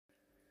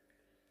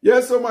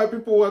Yes, so my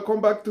people,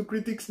 welcome back to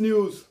Critics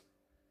News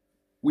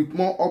with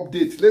more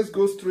updates. Let's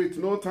go straight,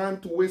 no time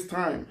to waste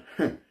time.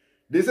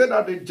 They said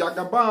that the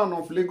Jagaban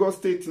of Lagos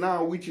State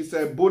now, which is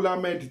Bola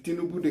Ahmed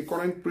Tinubu, the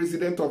current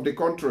president of the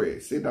country,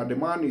 said that the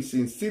man is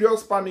in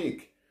serious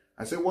panic.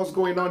 I said, what's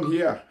going on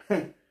here?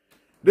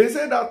 They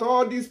said that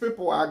all these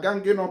people are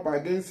ganging up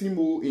against him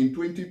in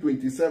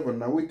 2027.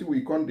 Now, wait till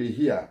we come to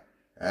hear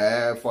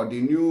for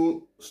the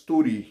new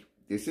story.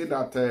 They say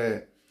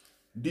that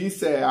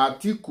this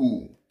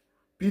Atiku,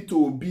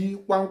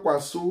 P2B,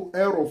 Kwankwaso,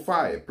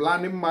 El-rufai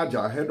planning merger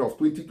ahead of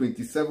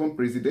 2027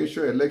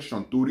 presidential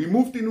election to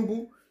remove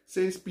Tinubu,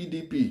 says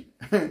PDP.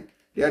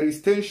 There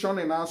is tension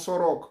in Aso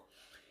Rock.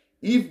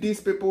 If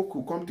these people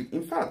could come to...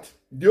 In fact,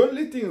 the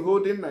only thing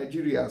holding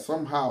Nigeria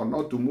somehow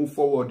not to move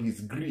forward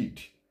is greed.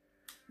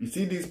 You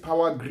see this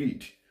power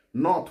greed.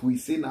 Not we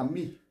say na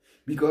me.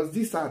 Because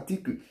this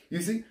article...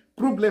 You see,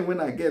 problem when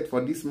I get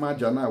for this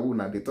merger now,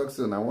 they talk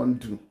so I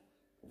want to...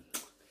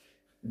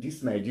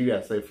 This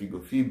Nigeria self, you go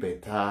feel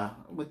better.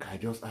 Make I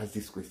just ask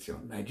this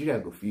question. Nigeria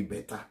go feel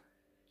better.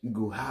 You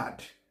go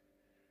hard.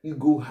 You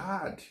go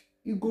hard.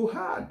 You go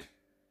hard.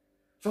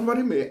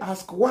 Somebody may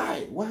ask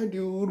why? Why do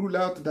you rule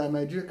out that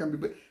Nigeria can be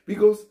better?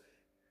 Because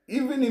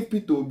even if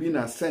Peter Obi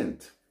na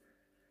sent,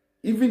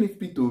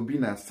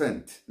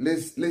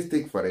 let's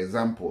take for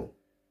example,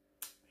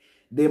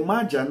 the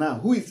merger now,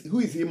 who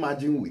is he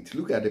merging with?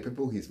 Look at the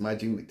people he's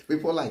merging with.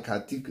 People like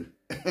Atiku.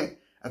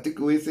 Atiku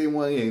will say he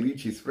want to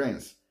enrich his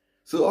friends.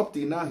 So up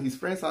till now, his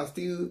friends are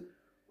still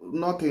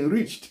not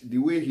enriched the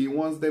way he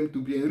wants them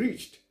to be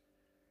enriched.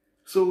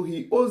 So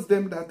he owes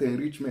them that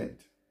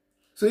enrichment.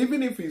 So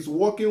even if he's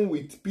working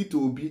with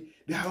P2B,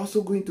 they are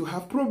also going to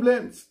have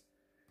problems.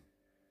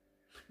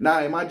 Now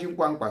imagine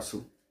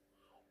Kwankwaso.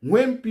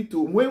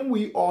 When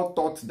we all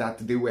thought that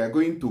they were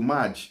going to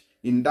merge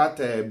in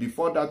that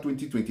before that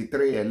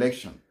 2023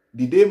 election,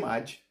 did they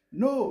merge?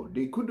 No,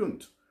 they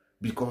couldn't.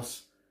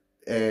 Because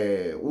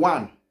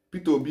one,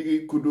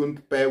 P2B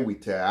couldn't pair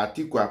with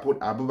Atiku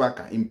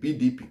Abubakar in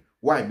PDP.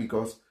 Why?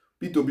 Because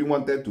P2B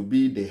wanted to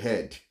be the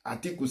head.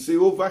 Atiku say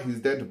over his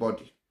dead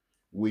body,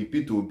 will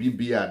P2B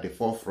be at the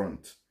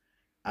forefront?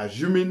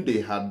 Assuming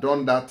they had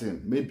done that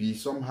thing, maybe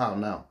somehow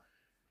now,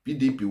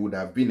 PDP would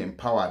have been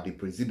empowered at the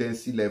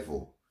presidency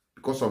level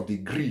because of the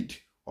greed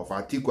of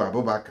Atiku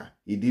Abubakar.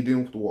 It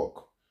didn't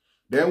work.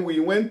 Then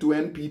we went to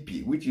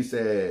NPP, which is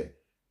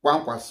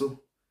Kwankwaso,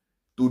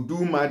 to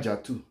do merger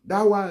too.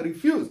 That one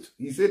refused.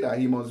 He said that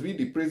he must be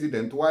the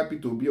president while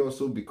P2B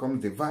also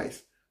becomes the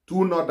vice.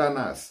 Two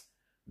northerners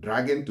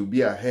dragging to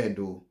be ahead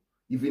though,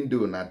 even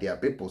though now their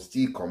people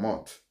still come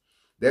out.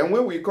 Then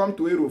when we come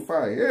to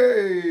El-rufai,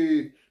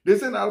 hey, they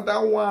say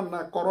that one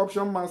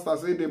corruption master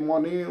say the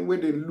money where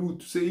they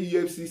loot, say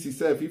EFCC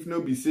self, if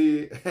no be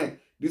say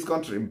this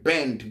country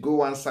bend, go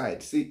one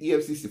side, say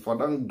EFCC for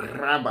them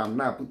grab them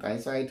now, put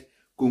inside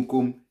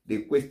Kumkum, they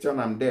question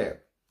them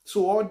there.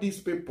 So all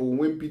these people,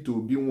 when people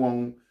be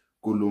one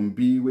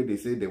Colombia, where they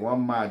say they want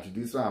merge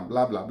this one,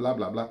 blah, blah, blah,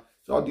 blah, blah.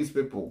 So all these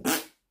people,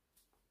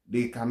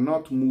 they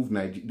cannot move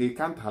Nigeria, they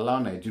can't allow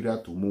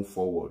Nigeria to move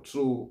forward.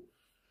 So,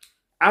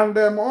 and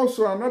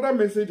also another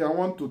message I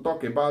want to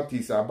talk about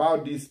is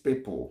about these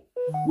people.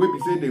 Where we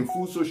say they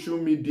full social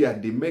media,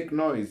 they make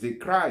noise, they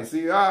cry,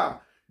 say,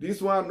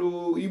 this one,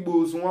 oh,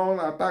 Igbos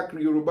want attack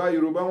Yoruba,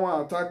 Yoruba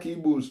want attack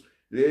Igbos.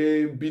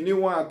 Benin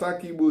want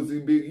attack Igbos,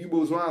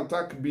 Igbos want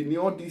attack Benin.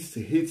 All this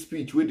hate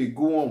speech where they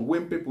go on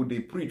when people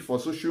they preach for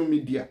social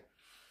media.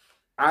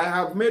 I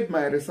have made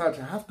my research.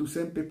 I have to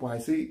send people. I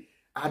say,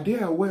 are they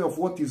aware of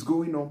what is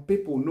going on?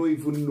 People no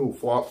even know.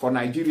 For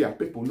Nigeria,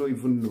 people no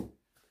even know.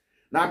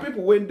 Now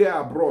people when they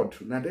are abroad,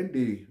 now then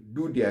they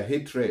do their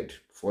hatred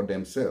for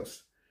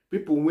themselves.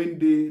 People when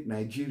they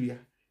Nigeria,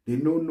 they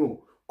don't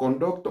know.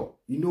 Conductor,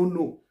 you don't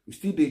know. You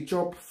still they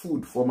chop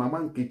food for Mama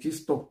Nkechi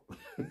store.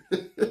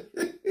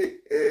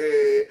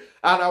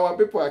 And our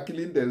people are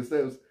killing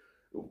themselves.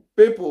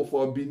 People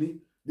for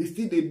Benin, they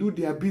still they do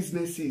their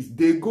businesses.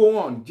 They go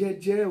on.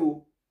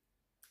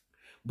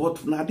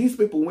 But now these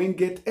people when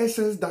get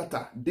excess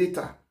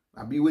data,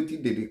 I be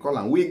waiting they call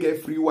and we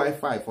get free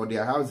Wi-Fi for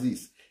their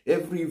houses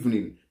every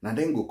evening. Now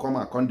then go come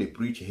and come they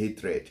preach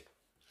hatred.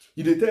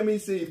 You they tell me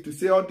say if to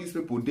say all these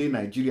people they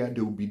Nigeria,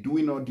 they will be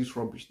doing all this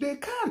rubbish. They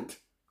can't.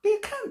 They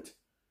can't.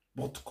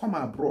 But come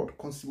abroad,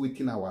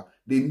 constituting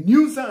the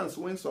nuisance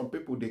when some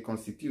people they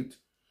constitute.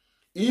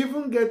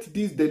 Even get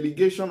this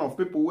delegation of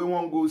people we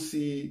want go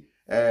see,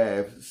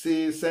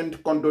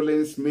 send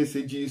condolence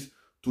messages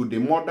to the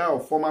mother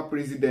of former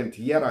president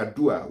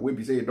Yar'Adua, where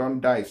we say he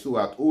don't die so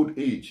at old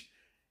age.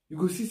 You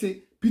go see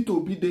say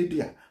P2B they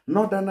there,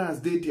 Northerners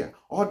they there,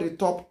 all the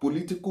top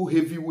political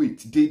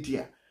heavyweights they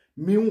there.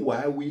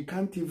 Meanwhile, we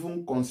can't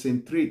even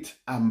concentrate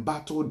and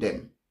battle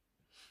them.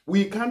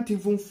 We can't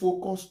even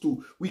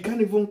we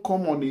can't even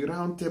come on a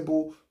round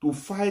table to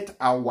fight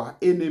our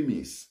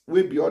enemies.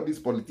 We be all these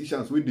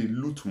politicians where they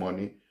loot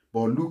money,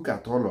 but look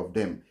at all of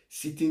them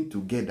sitting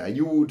together.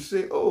 You would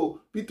say, oh,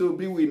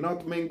 P2B will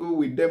not mingle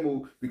with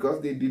them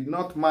because they did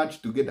not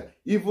march together.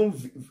 Even,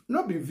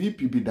 not be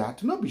VP be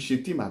that, not be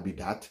Shettima be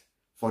that.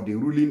 for the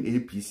ruling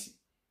APC.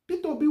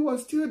 Peter Obi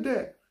was still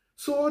there.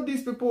 So all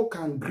these people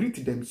can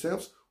greet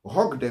themselves,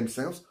 hug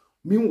themselves.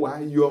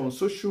 Meanwhile, you're on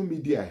social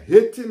media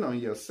hating on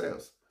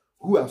yourselves,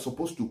 who are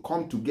supposed to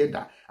come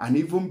together and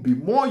even be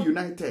more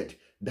united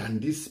than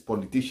these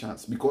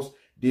politicians. Because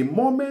the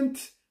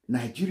moment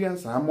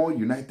Nigerians are more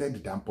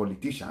united than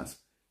politicians,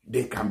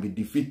 they can be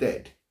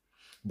defeated.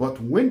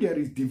 But when there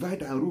is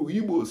divide and rule,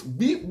 Igbos,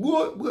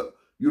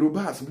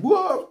 Yorubas,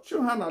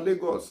 Shohana,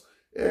 Lagos,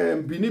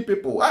 Bini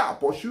people,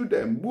 pursue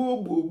them,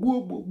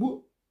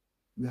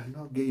 we are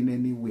not going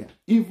anywhere.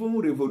 Even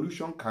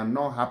revolution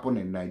cannot happen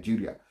in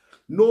Nigeria.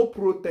 No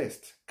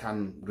protest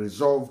can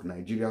resolve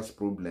Nigeria's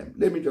problem.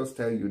 Let me just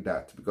tell you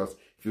that, because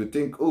if you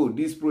think, oh,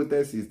 this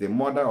protest is the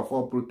mother of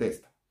all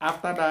protests,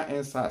 after that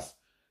answers,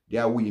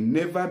 there will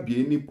never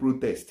be any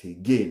protest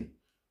again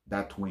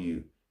that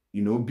will,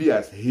 be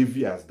as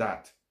heavy as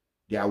that.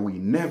 There will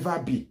never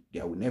be.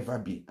 There will never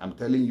be. I'm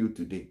telling you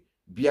today.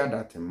 Bear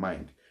that in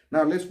mind.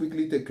 Now, let's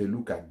quickly take a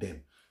look at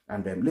them.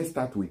 And then let's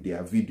start with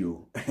their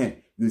video.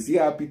 You see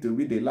how Peter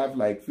Obi, they laugh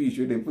like fish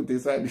when they put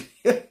inside.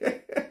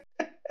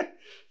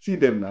 See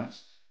them now.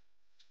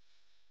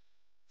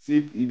 See,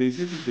 if they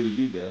see Peter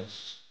Obi there,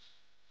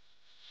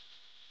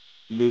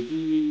 they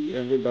see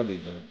everybody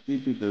there. See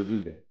Peter Obi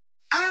there.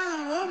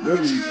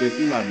 Maybe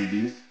Shettima be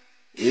this,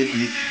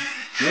 APC.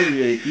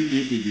 Maybe a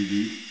PDP be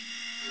this.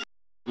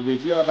 If they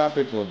see other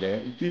people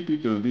there, see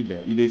Peter Obi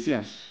there. If they see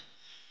us,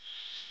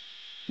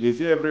 they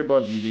see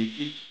everybody. They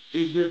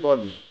see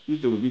everybody.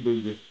 Peter Obi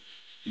there.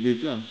 If they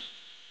see us.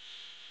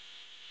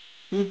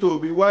 Peter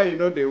Obi, why you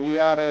know they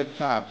wear red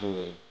cap?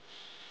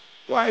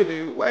 Why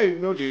you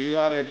know they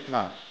wear red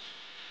cap?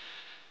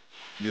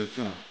 You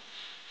see.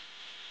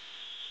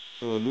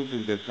 So this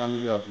is the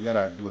family of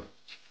Yar'Adua,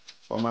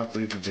 former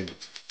president.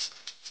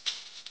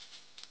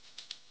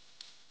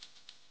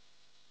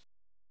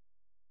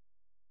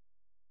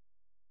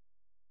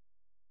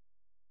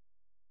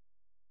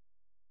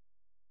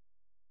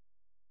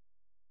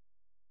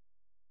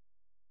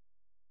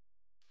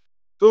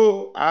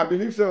 So I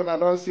believe so. I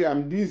don't see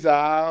them. These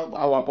are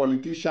our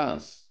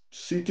politicians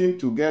sitting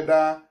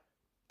together,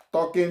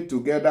 talking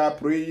together,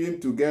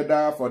 praying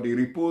together for the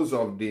repose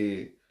of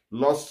the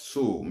lost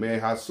soul. May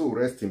her soul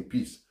rest in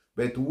peace.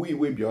 But we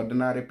will be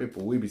ordinary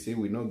people. We be say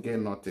we not get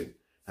nothing.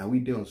 And we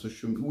dey on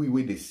social media.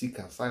 We they seek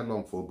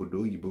asylum for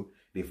Obodo Oyibo.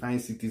 They find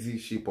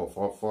citizenship of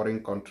all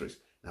foreign countries.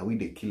 Now we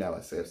they kill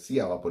ourselves. See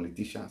our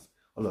politicians.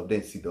 All of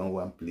them sit on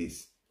one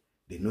place.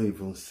 They not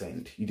even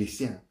send. You they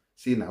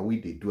see now we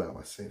they do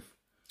ourselves.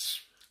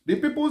 The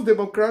People's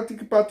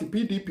Democratic Party,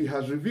 PDP,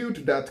 has revealed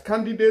that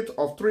candidates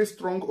of 3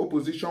 strong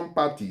opposition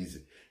parties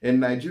in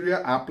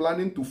Nigeria are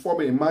planning to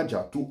form a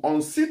merger to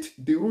unseat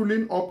the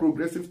ruling All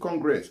Progressive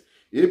Congress,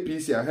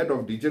 APC, ahead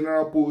of the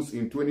general polls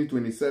in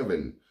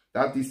 2027.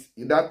 That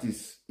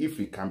is if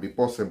it can be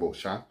possible,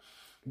 Sha.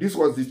 This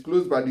was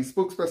disclosed by the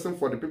spokesperson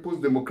for the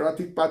People's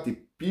Democratic Party,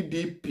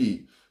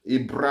 PDP,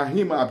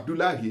 Ibrahim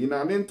Abdullahi, in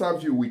an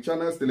interview with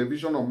Channels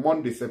Television on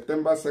Monday,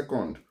 September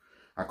 2nd.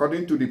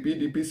 According to the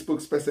PDP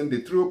spokesperson,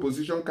 the 3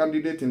 opposition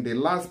candidates in the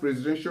last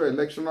presidential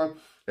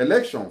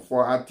election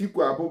for Atiku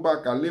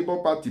Abubakar, Labour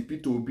Party,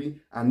 Peter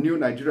Obi, and New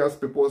Nigeria's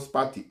People's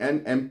Party,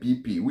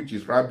 NNPP, which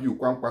is Rabiu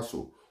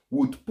Kwankwaso,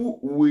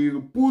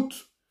 will put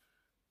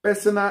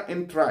personal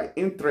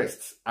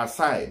interests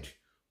aside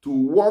to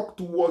work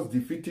towards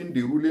defeating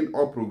the ruling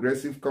All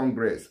Progressive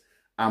Congress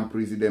and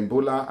President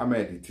Bola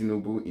Ahmed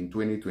Tinubu in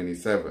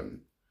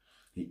 2027.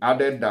 He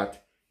added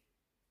that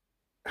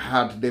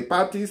had the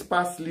party's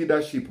past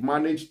leadership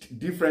managed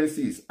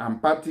differences and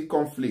party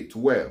conflict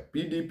well,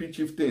 PDP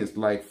chieftains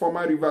like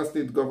former Rivers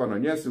State Governor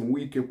Nyesom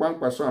Wike,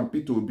 Kwankwaso, and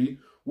Peter Obi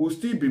would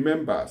still be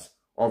members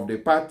of the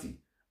party,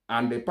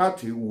 and the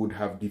party would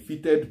have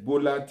defeated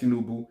Bola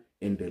Tinubu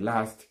in the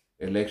last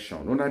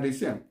election.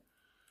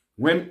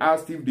 When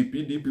asked if the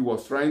PDP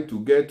was trying to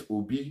get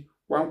Obi,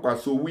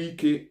 Kwankwaso,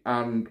 Wike,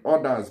 and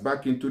others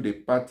back into the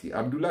party,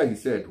 Abdullahi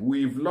said,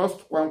 "We've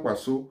lost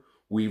Kwankwaso,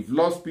 we've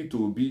lost Peter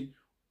Obi.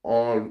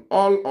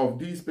 All of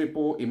these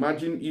people,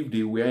 imagine if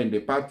they were in the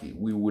party,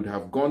 we would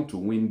have gone to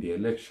win the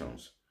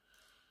elections."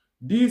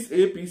 This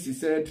APC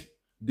said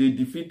they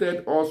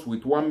defeated us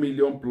with 1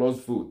 million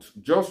plus votes.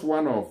 Just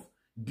one of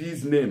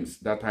these names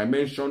that I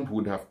mentioned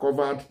would have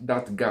covered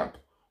that gap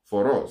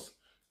for us,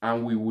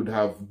 and we would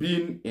have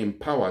been in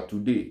power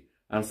today.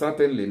 And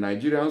certainly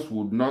Nigerians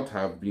would not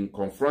have been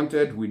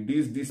confronted with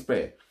this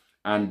despair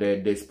and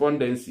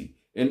despondency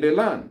in the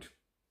land.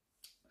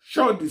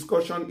 Short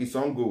discussion is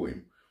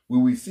ongoing. We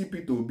will see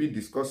Peter Obi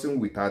discussing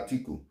with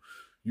Atiku.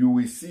 You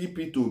will see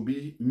Peter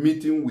Obi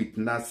meeting with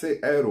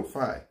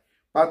El-rufai.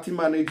 Party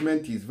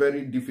management is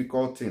very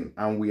difficult thing,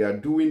 and we are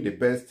doing the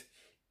best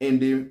in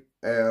the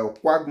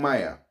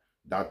quagmire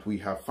that we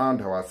have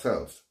found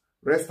ourselves.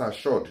 Rest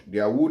assured,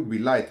 there would be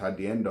light at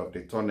the end of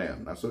the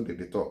tunnel. And so they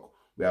talk.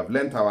 We have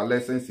learnt our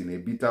lessons in a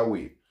bitter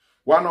way.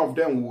 One of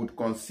them would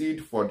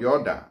concede for the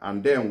other,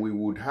 and then we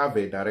would have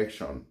a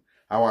direction.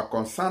 Our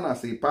concern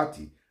as a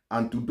party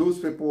And to those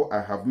people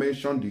I have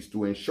mentioned is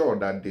to ensure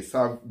that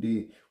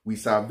we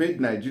surveyed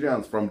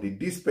Nigerians from the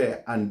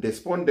despair and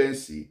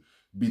despondency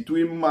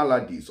between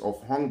maladies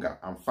of hunger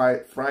and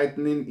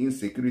frightening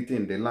insecurity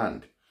in the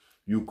land.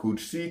 You could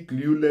see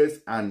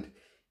clueless and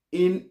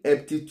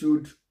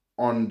ineptitude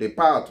on the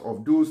part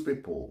of those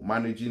people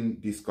managing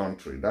this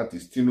country. That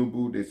is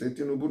Tinubu. They say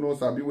Tinubu no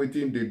sabi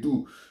wetin they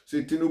do.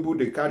 Say Tinubu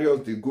they carry us,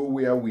 they go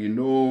where we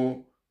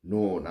know.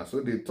 No, now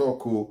so they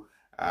talk.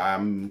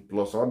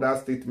 Plus other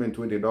statements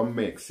where they don't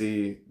make.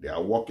 Say they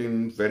are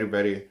working very,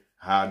 very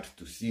hard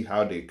to see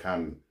how they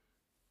can,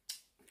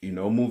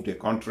 move the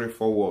country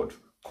forward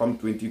come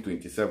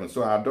 2027.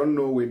 So I don't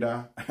know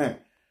whether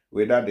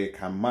whether they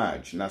can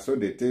merge. Now so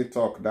they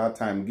talk that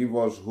time, give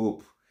us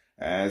hope.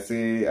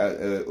 Say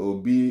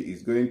Obi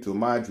is going to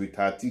merge with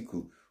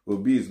Atiku.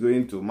 Obi is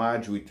going to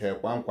merge with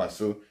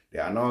Kwankwaso. They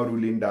are not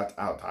ruling that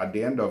out. At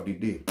the end of the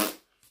day,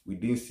 we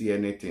didn't see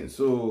anything.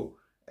 So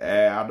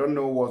I don't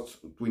know what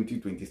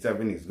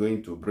 2027 is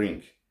going to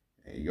bring.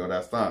 You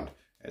understand?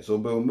 So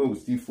but we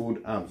still fold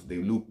arms. They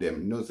look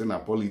them. Saying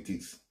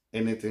politics,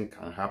 anything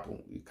can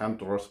happen. You can't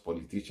trust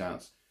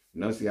politicians.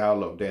 See how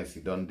all of them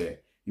sit down there.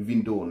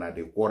 Even though now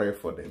they quarrel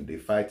for them, they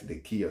fight, they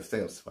kill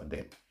yourselves for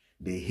them.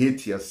 They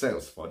hate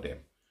yourselves for them.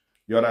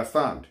 You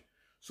understand?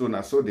 So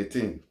now so the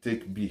thing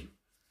take B.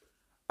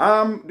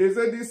 They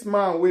say this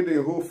man where they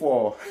hope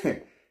for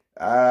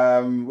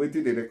what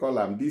did they call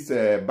him? This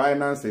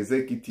Binance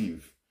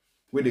executive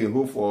where they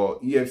hope for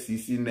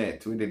EFCC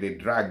net, where they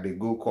drag, they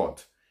go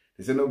court.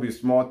 They say no be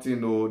smart, the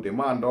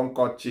man don't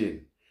cut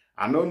chain.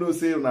 I don't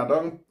say una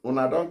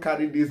don't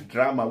carry this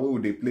drama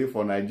where they play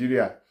for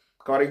Nigeria.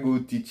 Carry go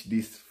teach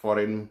this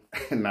foreign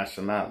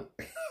national.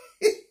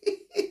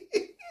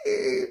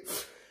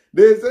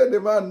 They say the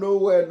man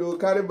nowhere, no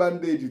carry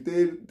bandage,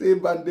 they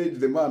bandage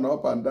the man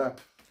up and down.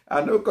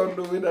 I don't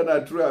know whether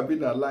that true have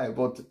been alive,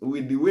 but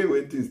with the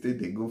way things they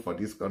go for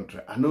this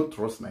country, I don't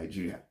trust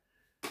Nigeria.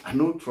 I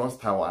don't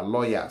trust our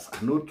lawyers.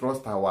 I don't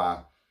trust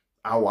our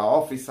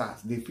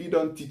officers. They feed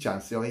on teach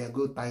and say, oh yeah,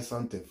 go tie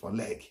something for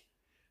leg.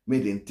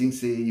 Make them think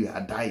say you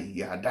are dying,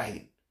 you are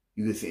dying.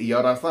 You say, you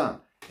understand?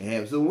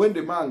 So when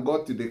the man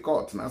got to the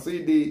court, now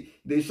say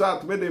they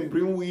shout, make them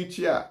bring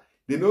wheelchair.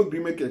 They no agree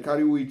make a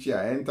carry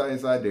wheelchair enter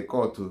inside the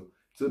court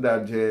so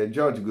that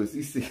judge goes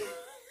see.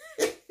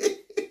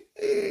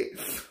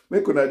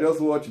 Make una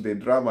just watch the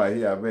drama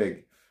here,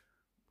 beg.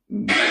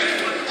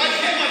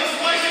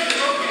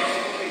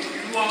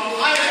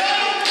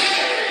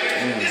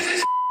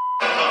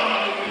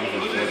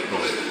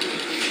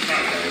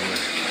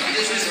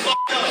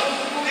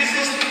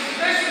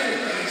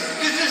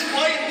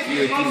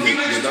 They don't teach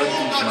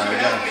my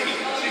guy.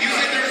 You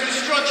said there's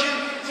instruction.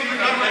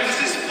 This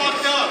is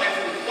fucked up.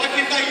 Why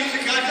can't I use a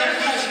goddamn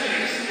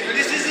wheelchair?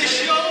 This is a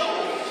show.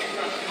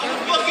 I'm a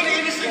fucking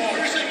innocent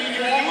person and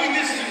you're doing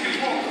this to me.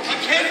 I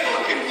can't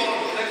fucking fall.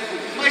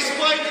 My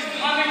spine is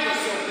behind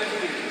yourself.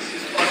 This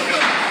is fucked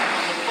up.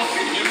 I'm a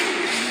fucking idiot.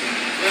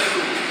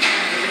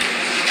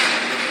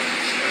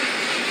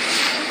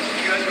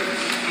 You guys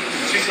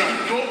are...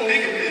 Don't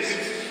think of this.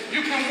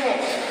 You can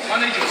walk.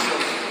 Manage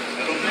yourself.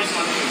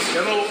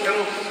 Hello.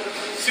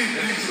 See,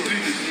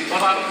 please.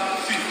 Baba,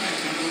 see,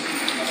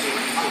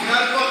 I'm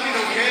not fucking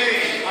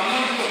okay. I'm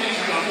not fucking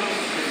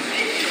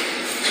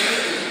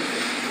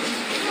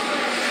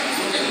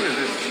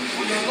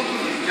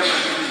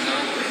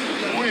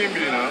Who are you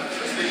now?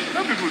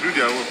 Let people do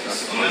their work.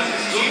 Let's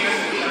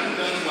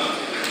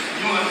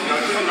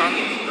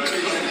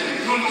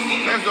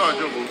do our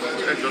job.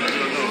 Let's do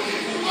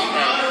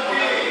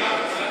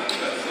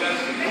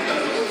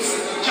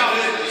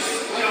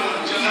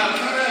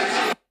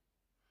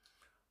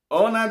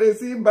Oh, now they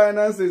see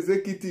Binance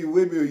executive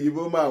wey be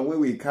Oyibo man wey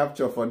we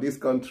capture for this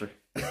country.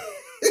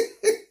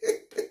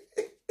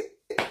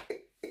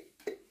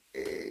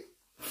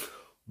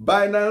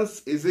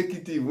 Binance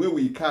executive wey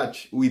we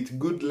catch with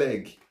good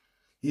leg.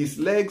 His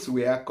legs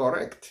were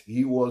correct.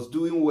 He was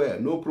doing well,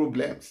 no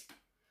problems.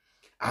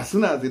 As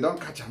soon as they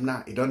don't catch him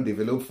now, he don't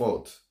develop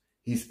fault.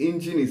 His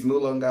engine is no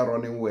longer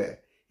running well.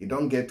 He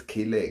don't get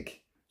K-leg.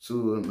 So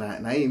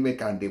now he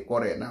make and they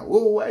quarrel now.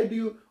 Oh, why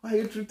are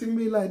you treating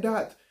me like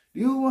that? Do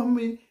you want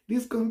me?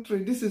 This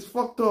country, this is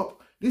fucked up.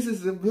 This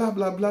is a blah,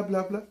 blah, blah,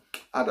 blah, blah.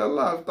 I don't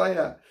laugh,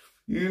 tire.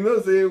 You know,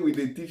 say we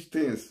they teach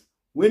things.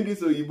 When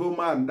this Oyibo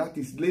man, that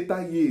is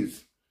later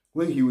years,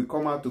 when he will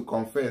come out to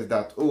confess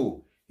that,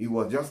 oh, he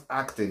was just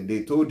acting.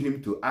 They told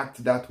him to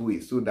act that way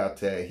so that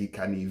he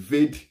can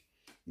evade,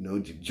 the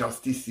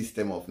justice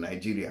system of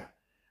Nigeria.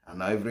 And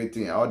now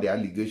everything, all the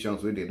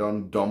allegations where they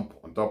don't dump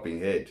on top in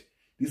head.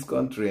 This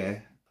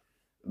country,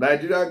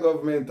 Nigeria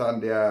government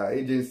and their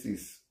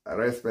agencies,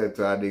 respect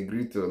to the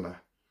greet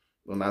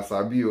una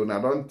sabi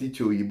una don't teach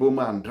Oyibo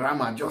man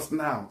drama just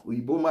now.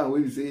 Oyibo man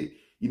will say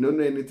you don't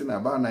know anything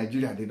about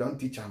Nigeria. They don't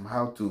teach him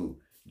how to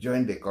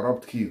join the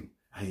corrupt queue,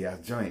 and he has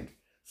joined.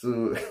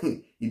 So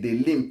he dey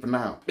limp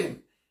now.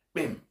 Bim.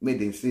 May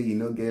they say he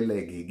no get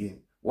leg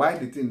again. Why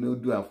the thing no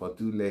do him for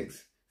 2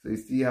 legs? So you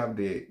still have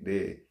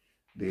the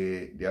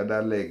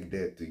other leg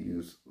there to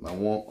use. On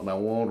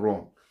one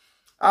run.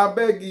 I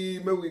beg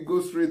you, may we go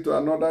straight to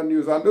another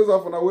news. And those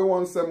of you we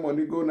want send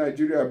money go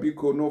Nigeria,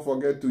 Biko, no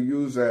forget to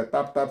use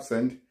tap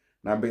send.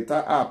 Now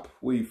better app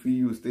where if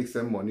you use take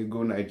send money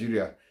go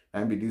Nigeria.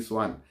 And be this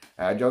one.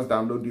 I just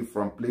download it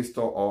from Play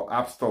Store or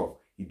App Store.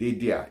 It did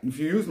there. If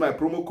you use my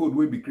promo code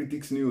will be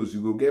Critics News,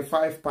 you will get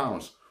 £5,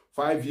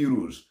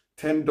 €5,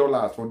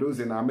 $10 for those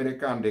in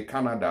America and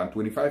Canada, and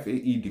 25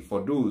 AED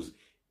for those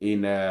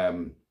in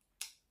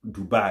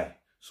Dubai.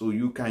 So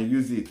you can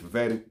use it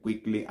very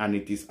quickly and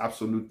it is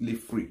absolutely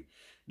free.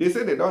 They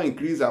say they don't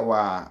increase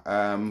our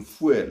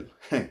fuel.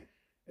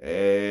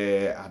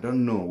 I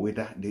don't know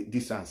whether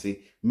this one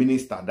say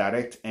minister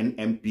direct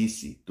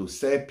NMPC to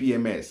sell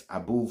PMS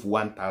above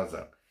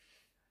 1,000.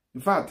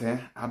 In fact,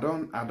 I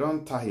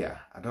don't tire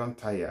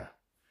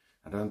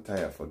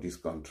for this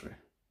country.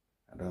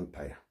 I don't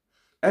tire.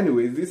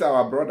 Anyways, this is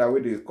our brother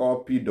where they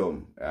call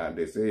PDOM.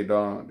 They say they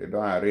don't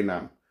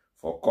arena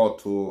for court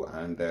too,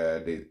 and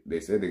they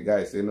say the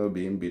guy say no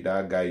be him be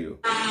that guy you.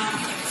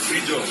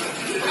 Freedom,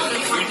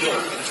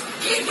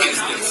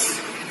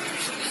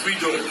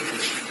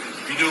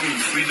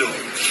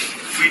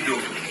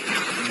 freedom.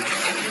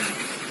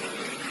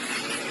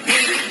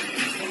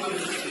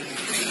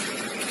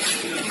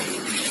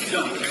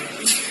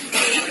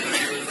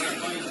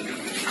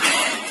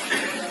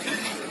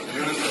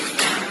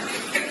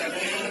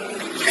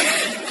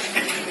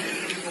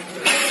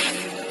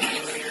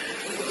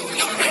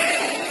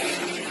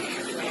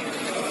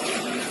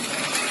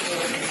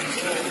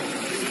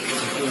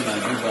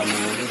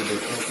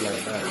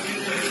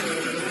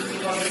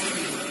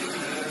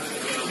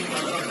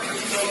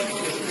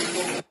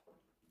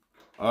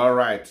 All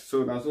right,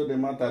 so now so the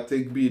matter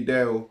take be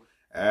there.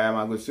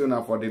 I'm going to see you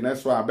now for the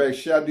next one. I beg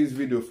share this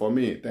video for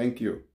me. Thank you.